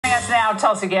now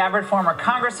Tulsi Gabbard, former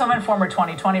Congresswoman, former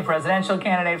 2020 presidential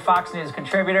candidate, Fox News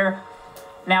contributor.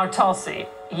 Now, Tulsi,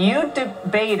 you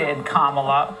debated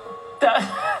Kamala.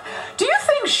 Do you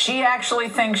think she actually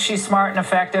thinks she's smart and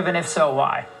effective, and if so,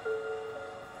 why?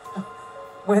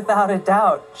 Without a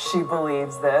doubt, she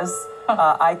believes this.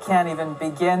 I can't even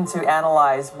begin to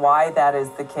analyze why that is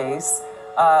the case.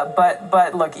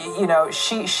 But look, you know,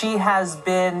 she has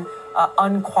been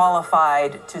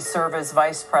unqualified to serve as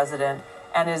vice president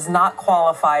and is not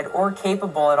qualified or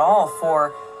capable at all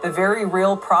for the very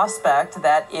real prospect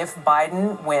that if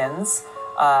Biden wins,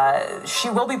 she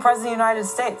will be president of the United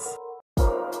States.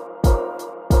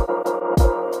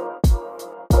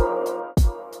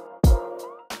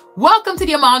 Welcome to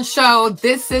the Amon Show.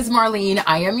 This is Marlene.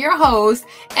 I am your host.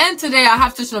 And today I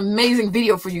have such an amazing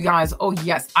video for you guys. Oh,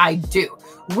 yes, I do.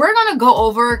 We're going to go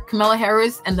over Kamala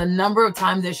Harris and the number of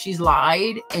times that she's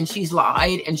lied and she's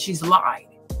lied and she's lied.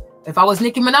 If I was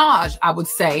Nicki Minaj, I would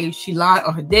say she lied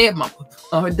on her dead mama,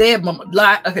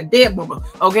 lied on her dead mama.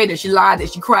 Okay, that she lied,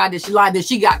 that she cried, that she lied, that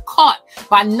she got caught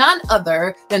by none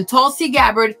other than Tulsi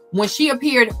Gabbard when she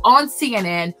appeared on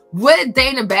CNN with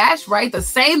Dana Bash, right? The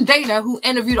same Dana who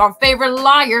interviewed our favorite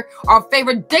liar, our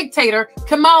favorite dictator,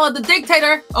 Kamala the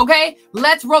dictator. Okay,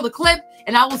 let's roll the clip.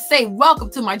 And I will say,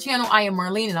 welcome to my channel. I am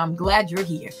Marlene, and I'm glad you're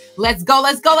here. Let's go,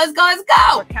 let's go, let's go, let's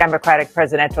go. Democratic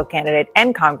presidential candidate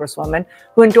and Congresswoman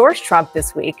who endorsed Trump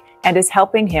this week and is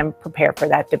helping him prepare for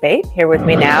that debate. Here with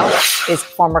me now is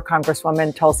former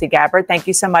Congresswoman Tulsi Gabbard. Thank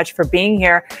you so much for being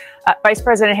here. Vice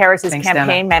President Harris's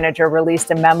campaign manager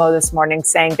released a memo this morning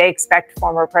saying they expect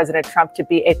former President Trump to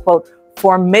be a, quote,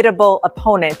 formidable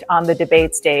opponent on the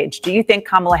debate stage. Do you think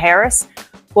Kamala Harris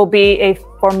will be a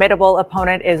formidable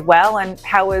opponent as well? And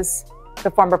how is the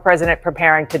former president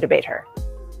preparing to debate her?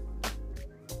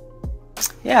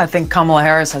 Yeah, I think Kamala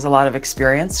Harris has a lot of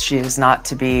experience. She is not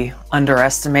to be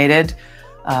underestimated.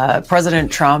 President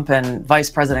Trump and Vice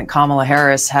President Kamala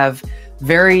Harris have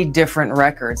very different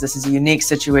records. This is a unique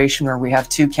situation where we have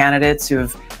two candidates who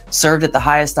have served at the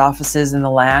highest offices in the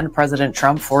land. President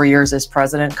Trump, 4 years as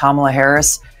president. Kamala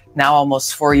Harris, now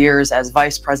almost 4 years as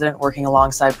vice president, working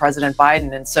alongside President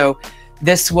Biden. And so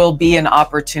this will be an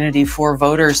opportunity for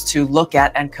voters to look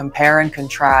at and compare and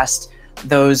contrast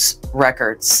those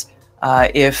records.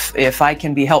 If I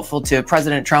can be helpful to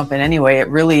President Trump in any way, it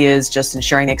really is just in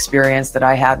sharing the experience that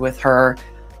I had with her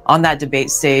on that debate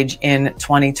stage in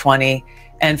 2020,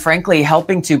 and frankly,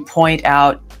 helping to point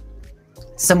out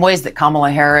some ways that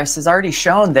Kamala Harris has already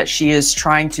shown that she is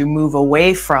trying to move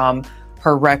away from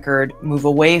her record, move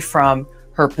away from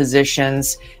her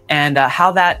positions, and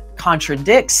how that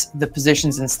contradicts the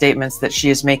positions and statements that she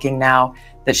is making now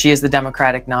that she is the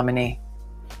Democratic nominee.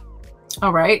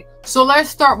 All right, so let's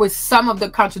start with some of the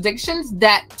contradictions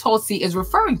that Tulsi is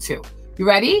referring to. You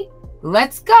ready?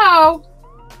 Let's go.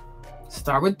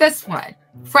 Start with this one,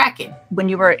 fracking. When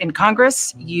you were in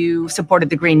Congress, you supported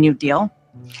the Green New Deal.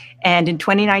 And in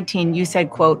 2019, you said,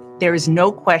 quote, there is no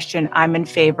question I'm in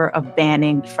favor of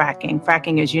banning fracking.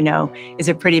 Fracking, as you know, is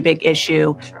a pretty big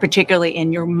issue, particularly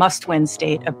in your must-win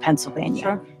state of Pennsylvania.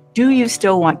 Sure. Do you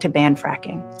still want to ban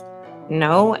fracking?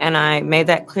 No, and I made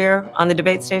that clear on the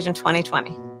debate stage in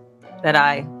 2020, that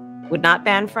I would not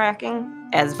ban fracking.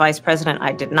 As vice president,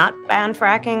 I did not ban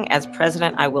fracking. As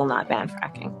president, I will not ban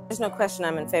fracking. There's no question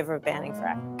I'm in favor of banning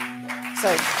fracking. So,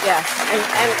 yeah,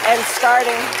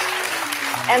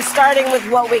 and starting with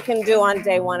what we can do on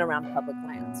day one around public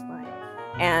lands, right?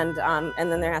 And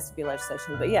then there has to be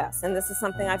legislation. But yes, and this is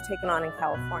something I've taken on in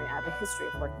California. I have a history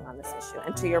of working on this issue.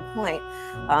 And to your point,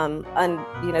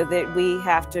 that we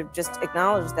have to just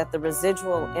acknowledge that the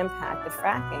residual impact of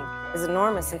fracking is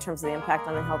enormous in terms of the impact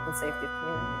on the health and safety of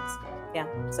communities. Yeah,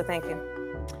 so thank you.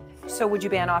 So would you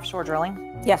ban offshore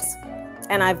drilling? Yes,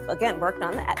 and I've, again, worked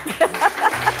on that.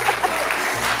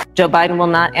 Joe Biden will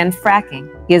not end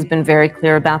fracking. He has been very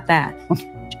clear about that.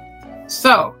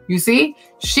 So, you see,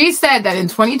 she said that in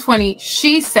 2020,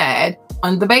 she said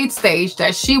on the debate stage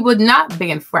that she would not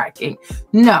ban fracking.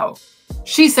 No,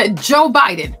 she said Joe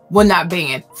Biden will not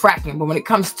ban fracking. But when it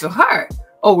comes to her,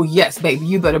 oh, yes, baby,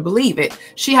 you better believe it.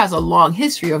 She has a long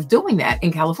history of doing that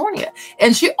in California.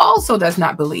 And she also does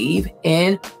not believe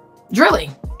in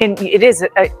drilling. And it is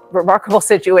a remarkable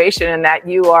situation in that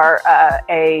you are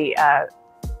a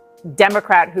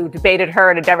Democrat who debated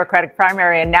her in a Democratic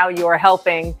primary, and now you are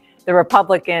helping the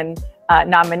Republican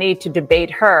nominee to debate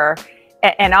her.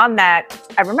 And on that,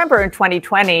 I remember in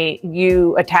 2020,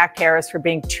 you attacked Harris for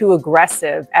being too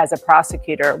aggressive as a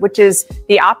prosecutor, which is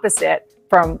the opposite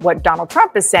from what Donald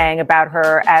Trump is saying about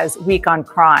her as weak on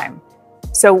crime.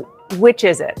 So which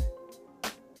is it?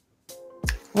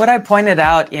 What I pointed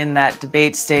out in that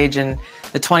debate stage, and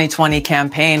the 2020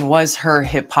 campaign was her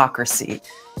hypocrisy.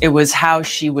 It was how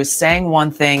she was saying one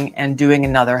thing and doing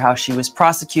another, how she was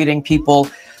prosecuting people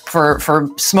for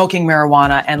smoking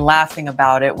marijuana and laughing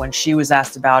about it when she was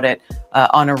asked about it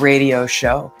on a radio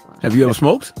show. Have you ever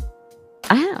smoked?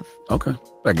 I have. Okay.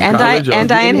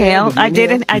 And I inhaled. I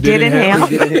did inhale.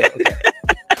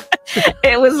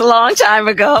 It was a long time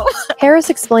ago. Harris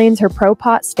explains her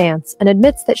pro-pot stance and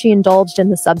admits that she indulged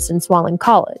in the substance while in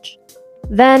college.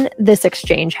 Then this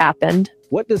exchange happened.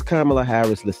 What does Kamala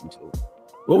Harris listen to?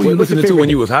 What were you listening to when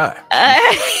you was high?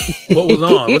 What was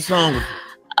on? What song was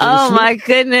Oh my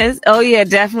goodness. Oh yeah,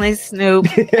 definitely Snoop.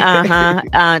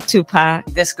 Tupac.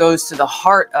 This goes to the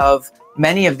heart of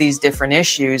many of these different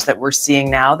issues that we're seeing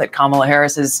now that Kamala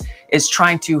Harris is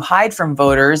trying to hide from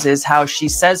voters, is how she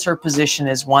says her position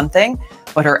is one thing,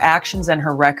 but her actions and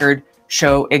her record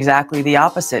show exactly the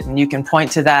opposite. And you can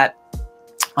point to that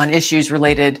on issues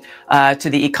related to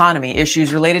the economy,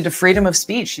 issues related to freedom of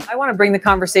speech. I want to bring the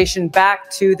conversation back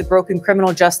to the broken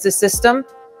criminal justice system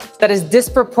that is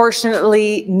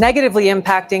disproportionately negatively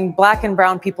impacting Black and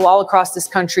brown people all across this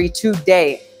country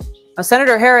today. Now,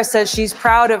 Senator Harris says she's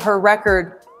proud of her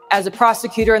record as a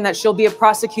prosecutor and that she'll be a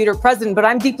prosecutor president, but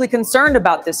I'm deeply concerned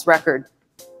about this record.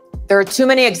 There are too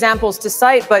many examples to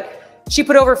cite, but she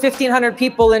put over 1,500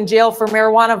 people in jail for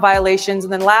marijuana violations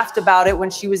and then laughed about it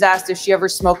when she was asked if she ever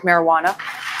smoked marijuana.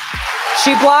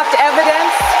 She blocked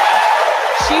evidence.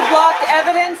 She blocked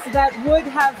evidence that would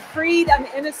have freed an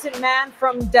innocent man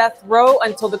from death row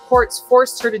until the courts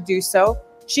forced her to do so.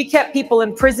 She kept people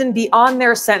in prison beyond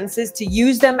their sentences to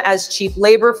use them as cheap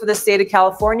labor for the state of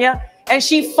California. And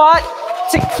she fought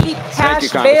to keep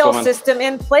cash bail system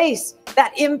in place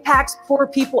that impacts poor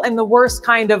people in the worst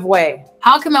kind of way.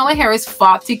 How Kamala Harris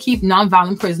fought to keep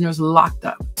nonviolent prisoners locked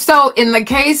up. So in the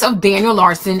case of Daniel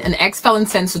Larson, an ex-felon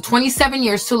sentenced to 27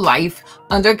 years to life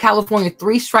under California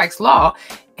 3 strikes law,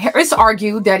 Harris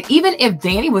argued that even if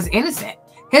Danny was innocent,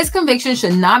 his conviction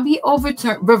should not be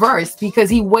reversed because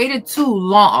he waited too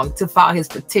long to file his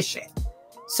petition.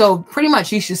 So pretty much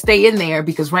he should stay in there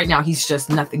because right now he's just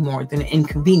nothing more than an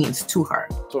inconvenience to her.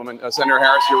 Senator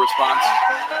Harris, your response?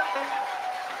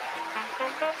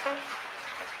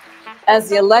 As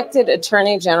the elected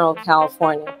Attorney General of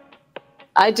California,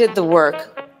 I did the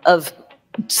work of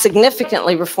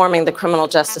significantly reforming the criminal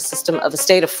justice system of a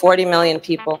state of 40 million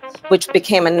people, which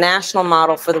became a national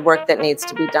model for the work that needs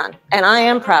to be done. And I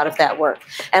am proud of that work.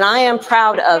 And I am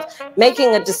proud of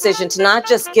making a decision to not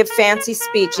just give fancy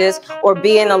speeches or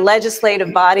be in a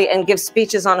legislative body and give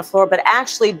speeches on the floor, but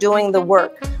actually doing the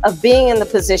work of being in the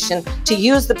position to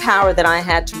use the power that I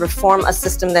had to reform a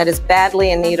system that is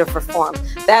badly in need of reform.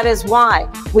 That is why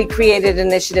we created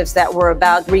initiatives that were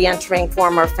about re-entering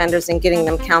former offenders and getting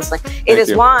them counseling. It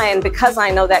is why, and because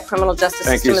I know that criminal justice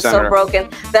system is so broken,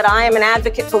 that I am an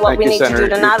advocate for what we need to do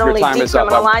to not only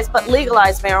decriminalize, but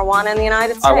legalize marijuana in the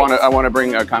United States. I want to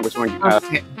bring Congresswoman.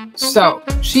 Okay. So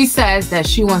she says that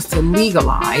she wants to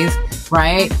legalize,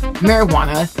 right,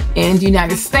 marijuana in the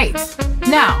United States.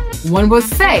 Now, one would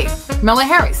say, Kamala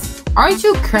Harris, aren't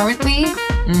you currently,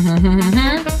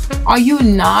 are you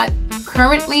not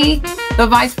currently the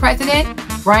vice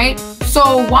president, right?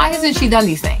 So why hasn't she done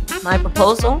these things? My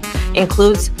proposal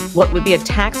includes what would be a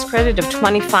tax credit of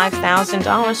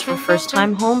 $25,000 for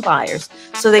first-time home buyers,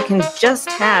 so they can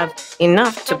just have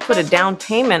enough to put a down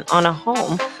payment on a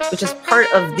home, which is part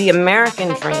of the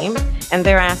American dream and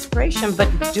their aspiration, but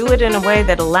do it in a way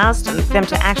that allows them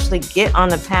to actually get on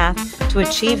the path to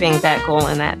achieving that goal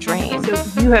and that dream.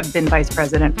 So you have been vice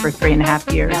president for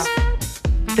 3.5 years.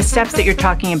 Yeah. The steps that you're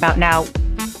talking about now,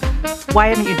 why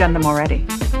haven't you done them already?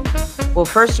 Well,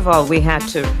 first of all, we had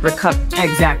to recover.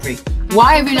 Exactly.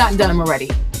 Why have you not done them already?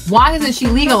 Why hasn't she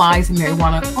legalized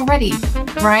marijuana already,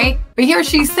 right? But here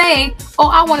she's saying, oh,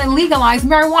 I want to legalize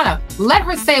marijuana. Let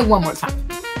her say it one more time.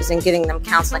 And getting them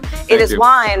counseling. It is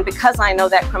why, and because I know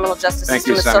that criminal justice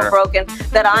system is so broken,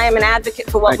 that I am an advocate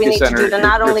for what we need to do to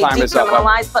not only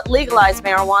decriminalize, but legalize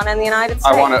marijuana in the United States.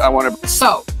 I want to.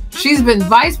 So she's been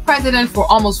vice president for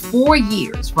almost 4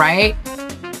 years, right?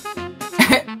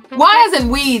 Why hasn't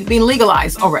weed been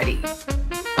legalized already?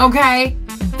 Okay,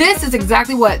 this is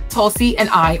exactly what Tulsi and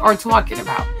I are talking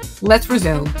about. Let's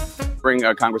resume. Bring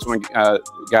Congresswoman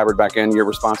Gabbard back in. Your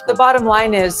response. The bottom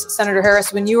line is, Senator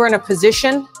Harris, when you were in a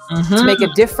position to make a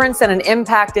difference and an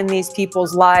impact in these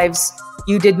people's lives,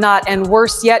 you did not. And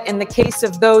worse yet, in the case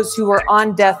of those who were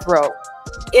on death row,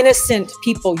 innocent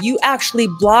people. You actually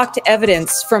blocked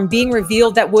evidence from being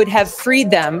revealed that would have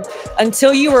freed them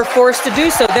until you were forced to do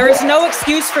so. There is no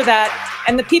excuse for that.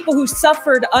 And the people who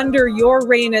suffered under your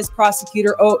reign as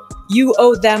prosecutor, you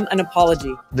owe them an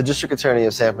apology. The District Attorney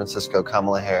of San Francisco,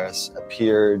 Kamala Harris,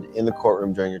 appeared in the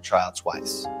courtroom during your trial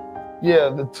twice. Yeah,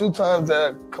 the 2 times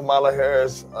that Kamala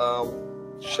Harris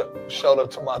showed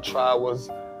up to my trial was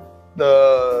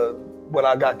when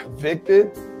I got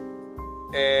convicted,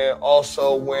 and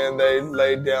also when they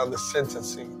laid down the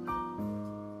sentencing.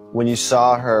 When you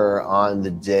saw her on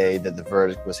the day that the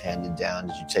verdict was handed down,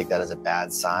 did you take that as a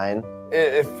bad sign?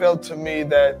 It felt to me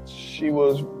that she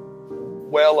was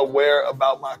well aware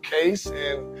about my case,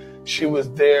 and she was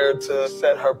there to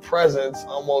set her presence,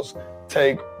 almost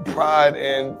take pride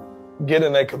in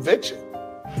getting a conviction.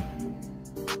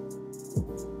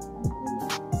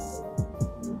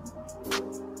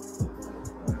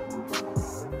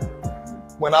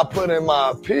 When I put in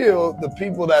my appeal, the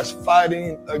people that's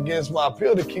fighting against my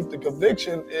appeal to keep the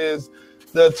conviction is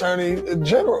the Attorney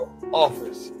General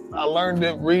office. I learned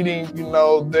it reading,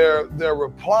 their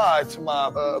reply to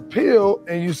my appeal,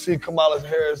 and you see Kamala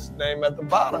Harris' name at the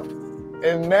bottom.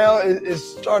 And now it's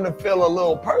starting to feel a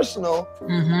little personal.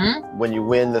 Mm-hmm. When you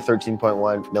win the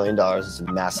 $13.1 million, it's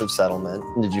a massive settlement.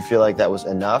 Did you feel like that was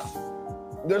enough?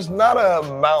 There's not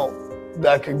an amount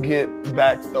that could get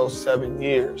back those 7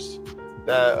 years.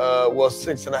 That was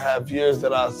 6.5 years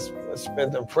that I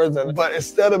spent in prison. But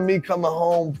instead of me coming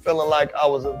home feeling like I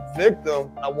was a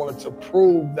victim, I wanted to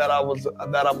prove that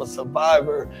I'm a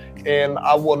survivor, and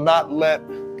I will not let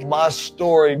my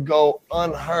story go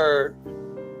unheard.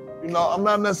 I'm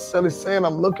not necessarily saying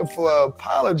I'm looking for an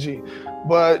apology,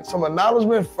 but some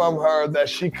acknowledgement from her that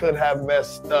she could have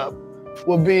messed up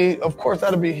would be, of course,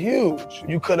 that'd be huge.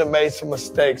 You could have made some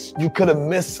mistakes. You could have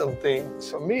missed some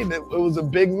things. For me, it was a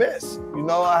big miss.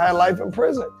 I had life in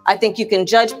prison. I think you can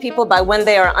judge people by when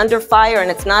they are under fire,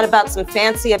 and it's not about some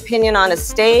fancy opinion on a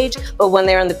stage, but when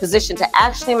they're in the position to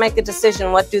actually make a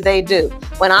decision, what do they do?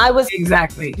 When I was...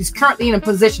 Exactly. She's currently in a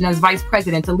position as vice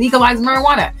president to legalize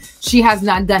marijuana. She has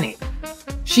not done it.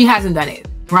 She hasn't done it,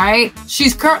 right?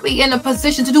 She's currently in a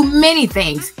position to do many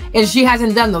things, and she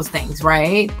hasn't done those things,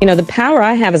 right? The power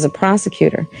I have as a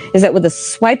prosecutor is that with a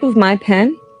swipe of my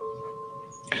pen,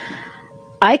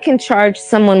 I can charge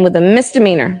someone with a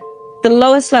misdemeanor, the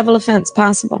lowest level offense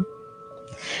possible.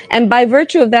 And by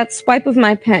virtue of that swipe of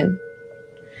my pen,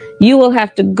 you will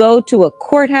have to go to a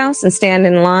courthouse and stand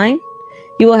in line.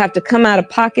 You will have to come out of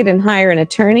pocket and hire an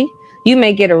attorney. You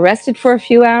may get arrested for a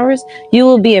few hours. You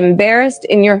will be embarrassed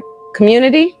in your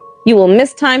community. You will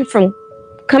miss time from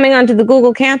coming onto the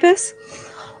Google campus,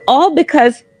 all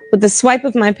because with the swipe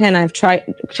of my pen, I've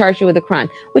charged you with a crime,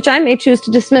 which I may choose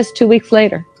to dismiss 2 weeks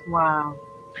later. Wow.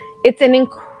 It's an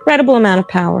incredible amount of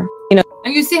power. And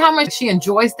you see how much she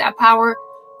enjoys that power,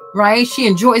 right? She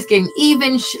enjoys getting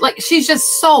even. She's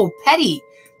just so petty.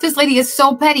 This lady is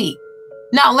so petty.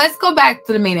 Now, let's go back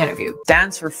to the main interview.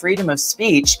 Stands for freedom of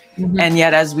speech. And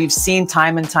yet, as we've seen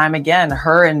time and time again,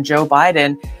 her and Joe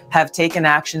Biden have taken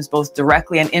actions both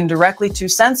directly and indirectly to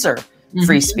censor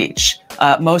free speech.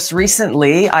 Most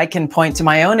recently, I can point to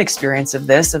my own experience of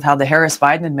this, of how the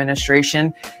Harris-Biden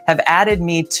administration have added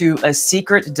me to a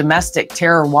secret domestic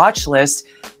terror watch list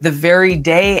the very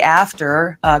day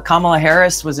after Kamala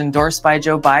Harris was endorsed by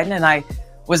Joe Biden. And I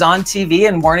was on TV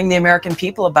and warning the American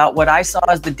people about what I saw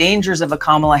as the dangers of a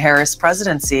Kamala Harris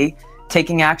presidency,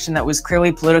 taking action that was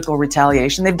clearly political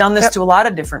retaliation. They've done this to a lot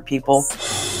of different people.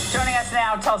 Joining us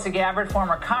now, Tulsi Gabbard,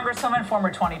 former Congresswoman,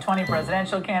 former 2020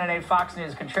 presidential candidate, Fox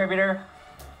News contributor.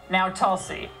 Now,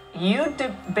 Tulsi, you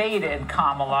debated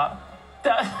Kamala.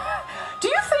 Do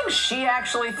you think she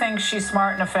actually thinks she's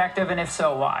smart and effective, and if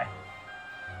so, why?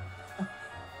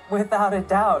 Without a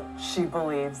doubt, she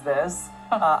believes this.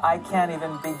 I can't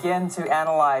even begin to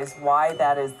analyze why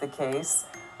that is the case.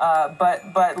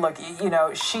 But look,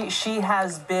 she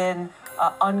has been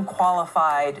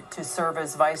unqualified to serve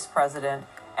as vice president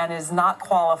and is not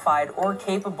qualified or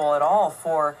capable at all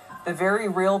for the very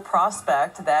real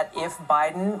prospect that if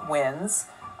Biden wins,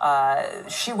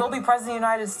 she will be president of the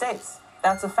United States.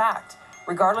 That's a fact.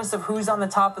 Regardless of who's on the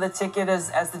top of the ticket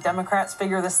as the Democrats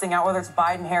figure this thing out, whether it's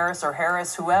Biden, Harris, or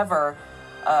Harris, whoever,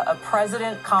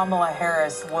 President Kamala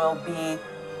Harris will be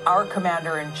our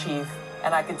commander-in-chief.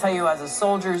 And I can tell you, as a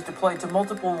soldier who's deployed to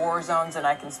multiple war zones, and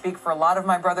I can speak for a lot of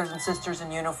my brothers and sisters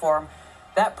in uniform,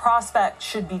 that prospect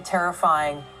should be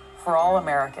terrifying for all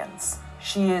Americans.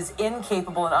 She is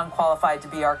incapable and unqualified to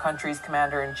be our country's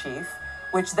commander-in-chief,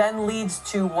 which then leads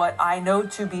to what I know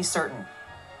to be certain.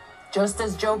 Just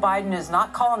as Joe Biden is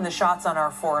not calling the shots on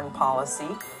our foreign policy,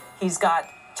 he's got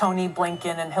Tony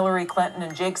Blinken and Hillary Clinton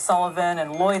and Jake Sullivan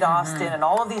and Lloyd Austin and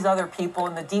all of these other people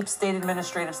in the deep state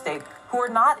administrative state who are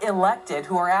not elected,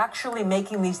 who are actually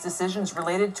making these decisions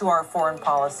related to our foreign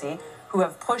policy, who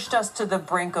have pushed us to the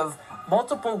brink of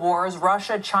multiple wars,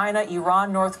 Russia, China,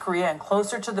 Iran, North Korea, and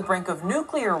closer to the brink of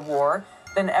nuclear war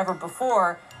than ever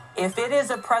before. If it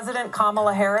is a President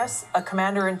Kamala Harris, a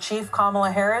Commander-in-Chief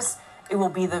Kamala Harris, it will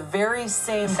be the very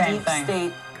same deep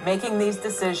state making these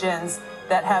decisions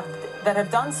that have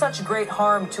done such great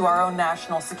harm to our own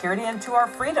national security and to our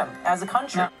freedom as a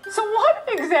country. So what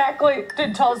exactly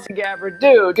did Tulsi Gabbard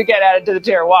do to get added to the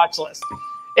terror watch list?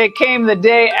 It came the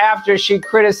day after she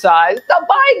criticized the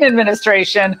Biden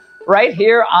administration right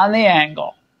here on The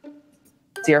Angle.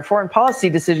 Our foreign policy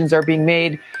decisions are being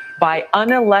made by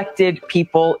unelected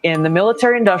people in the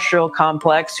military-industrial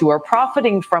complex who are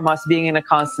profiting from us being in a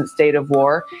constant state of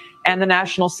war, and the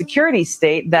national security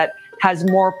state that has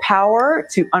more power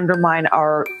to undermine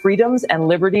our freedoms and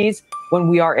liberties when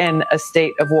we are in a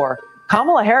state of war.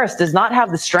 Kamala Harris does not have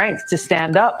the strength to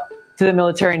stand up to the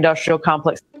military-industrial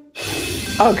complex.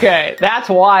 Okay, that's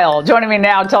wild. Joining me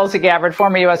now, Tulsi Gabbard,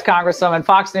 former U.S. Congresswoman,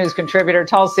 Fox News contributor.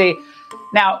 Tulsi,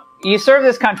 now, you serve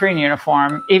this country in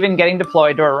uniform, even getting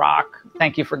deployed to Iraq.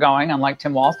 Thank you for going, unlike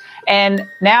Tim Walz. And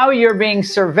now you're being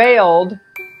surveilled.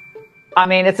 I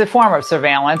mean, it's a form of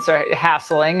surveillance or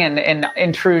hassling and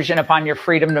intrusion upon your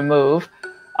freedom to move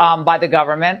by the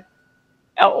government.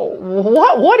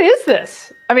 What is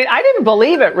this? I mean, I didn't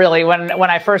believe it really when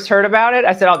I first heard about it.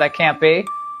 I said, oh, that can't be.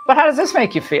 But how does this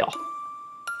make you feel?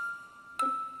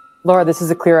 Laura, this is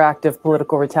a clear act of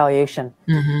political retaliation.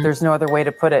 There's no other way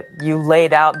to put it. You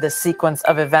laid out the sequence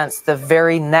of events the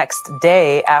very next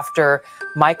day after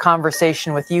my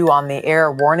conversation with you on the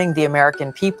air, warning the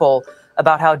American people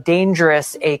about how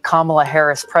dangerous a Kamala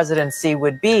Harris presidency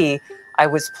would be. I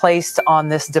was placed on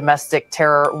this domestic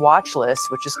terror watch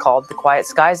list, which is called the Quiet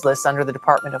Skies list under the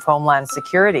Department of Homeland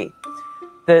Security.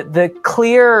 The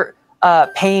clear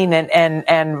pain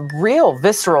and real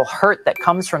visceral hurt that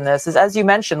comes from this is, as you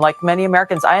mentioned, like many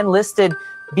Americans, I enlisted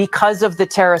because of the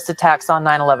terrorist attacks on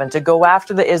 9/11 to go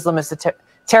after the Islamist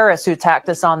terrorists who attacked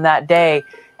us on that day,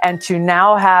 and to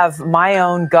now have my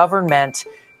own government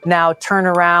now turn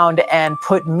around and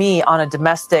put me on a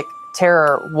domestic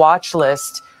terror watch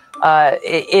list.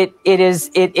 It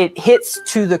hits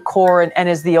to the core and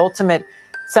is the ultimate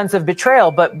sense of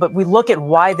betrayal. But we look at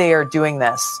why they are doing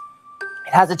this.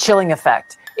 It has a chilling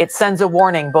effect. It sends a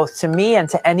warning both to me and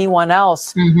to anyone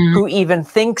else who even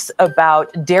thinks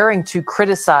about daring to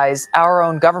criticize our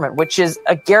own government, which is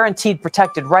a guaranteed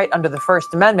protected right under the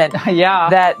First Amendment.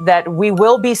 That we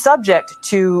will be subject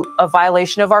to a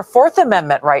violation of our Fourth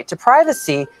Amendment right to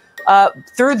privacy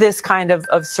through this kind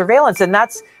of surveillance. And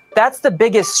that's the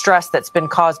biggest stress that's been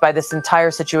caused by this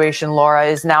entire situation, Laura,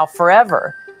 is now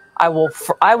forever. I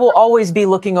will always be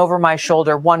looking over my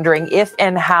shoulder, wondering if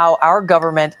and how our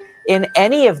government in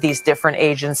any of these different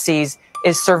agencies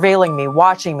is surveilling me,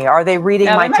 watching me. Are they reading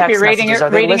my text messages?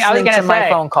 Are they listening to my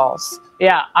phone calls?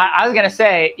 Yeah, I was going to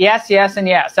say yes, yes, and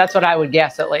yes. That's what I would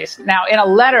guess, at least. Now, in a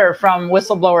letter from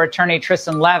whistleblower attorney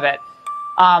Tristan Levitt,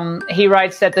 he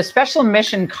writes that the special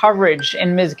mission coverage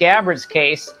in Ms. Gabbard's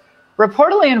case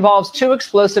reportedly involves 2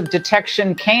 explosive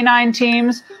detection canine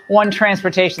teams, 1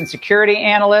 transportation security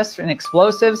analyst and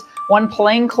explosives, 1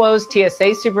 plainclothes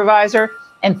TSA supervisor,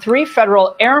 and 3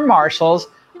 federal air marshals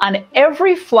on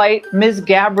every flight Ms.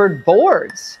 Gabbard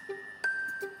boards.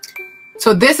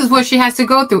 So this is what she has to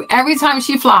go through. Every time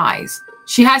she flies,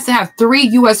 she has to have 3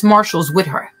 U.S. Marshals with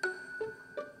her.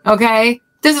 Okay?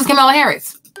 This is Kamala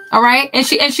Harris. All right? And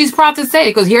she's proud to say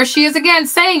it, because here she is again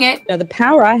saying it. Now, the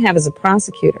power I have as a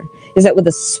prosecutor is that with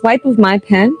a swipe of my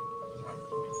pen,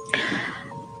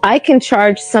 I can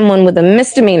charge someone with a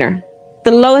misdemeanor,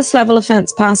 the lowest level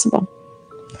offense possible.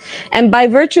 And by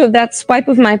virtue of that swipe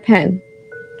of my pen,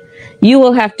 you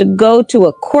will have to go to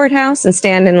a courthouse and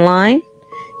stand in line.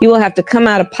 You will have to come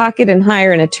out of pocket and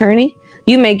hire an attorney.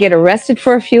 You may get arrested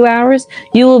for a few hours.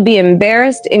 You will be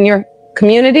embarrassed in your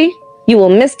community. You will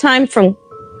miss time from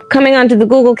coming onto the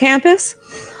Google campus,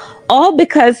 all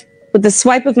because with the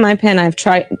swipe of my pen, I've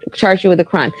charged you with a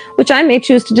crime, which I may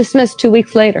choose to dismiss 2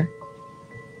 weeks later.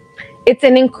 It's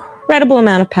an incredible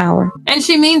amount of power. And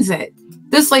she means it.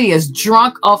 This lady is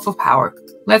drunk off of power.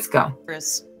 Let's go.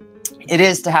 It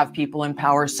is to have people in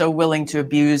power so willing to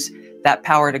abuse that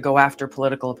power to go after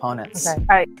political opponents. Okay.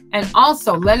 All right. And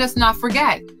also, let us not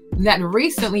forget that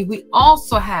recently we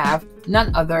also have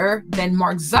none other than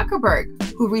Mark Zuckerberg,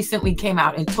 who recently came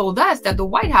out and told us that the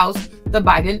White House, the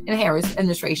Biden and Harris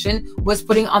administration, was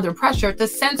putting under pressure to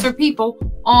censor people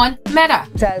on Meta.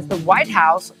 Says the White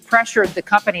House pressured the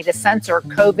company to censor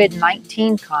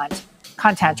COVID-19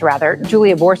 content.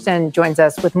 Julia Borsten joins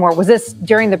us with more. Was this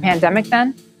during the pandemic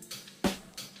then?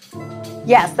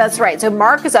 Yes, that's right. So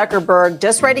Mark Zuckerberg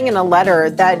just writing in a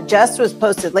letter that just was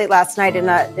posted late last night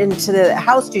into the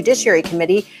House Judiciary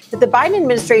Committee that the Biden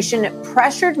administration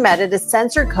pressured Meta to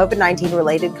censor COVID-19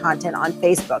 related content on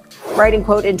Facebook, writing,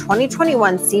 quote, in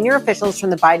 2021, senior officials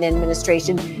from the Biden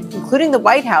administration, including the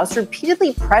White House,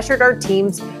 repeatedly pressured our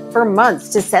teams for months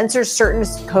to censor certain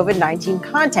COVID-19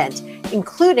 content,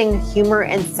 including humor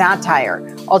and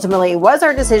satire. Ultimately, it was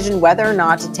our decision whether or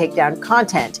not to take down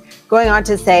content. Going on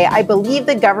to say, I believe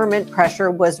the government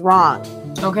pressure was wrong.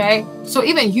 Okay, so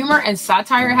even humor and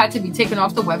satire had to be taken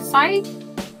off the website?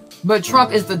 But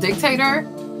Trump is the dictator?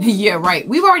 Yeah, right.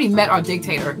 We've already met our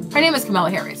dictator. Her name is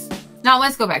Kamala Harris. Now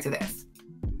let's go back to this.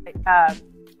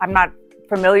 I'm not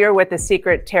familiar with the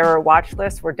secret terror watch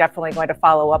list. We're definitely going to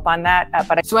follow up on that.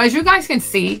 So as you guys can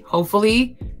see,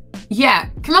 hopefully, yeah,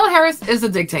 Kamala Harris is a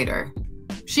dictator.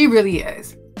 She really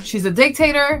is. She's a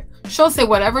dictator. She'll say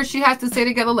whatever she has to say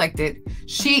to get elected.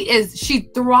 She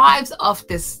thrives off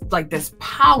this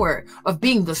power of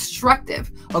being destructive,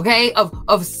 okay?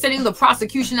 Of sending the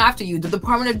prosecution after you, the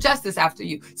Department of Justice after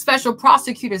you, special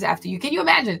prosecutors after you. Can you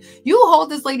imagine? You hold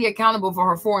this lady accountable for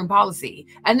her foreign policy.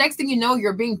 And next thing you know,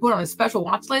 you're being put on a special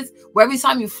watch list where every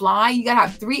time you fly, you gotta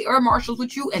have 3 air marshals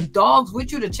with you and dogs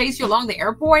with you to chase you along the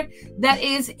airport. That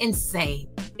is insane.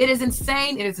 It is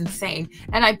insane. It is insane.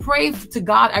 And I pray to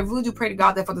God, I really do pray to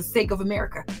God that for the sake of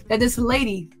America, that this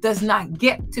lady does not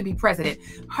get to be president.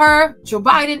 Her, Joe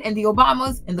Biden, and the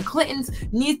Obamas and the Clintons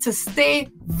need to stay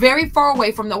very far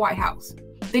away from the White House.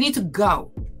 They need to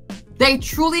go. They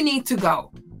truly need to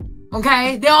go.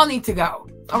 Okay? They all need to go.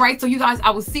 All right? So you guys,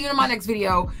 I will see you in my next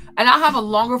video. And I'll have a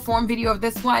longer form video of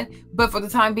this one. But for the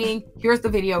time being, here's the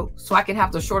video so I can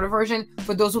have the shorter version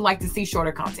for those who like to see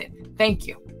shorter content. Thank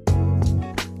you.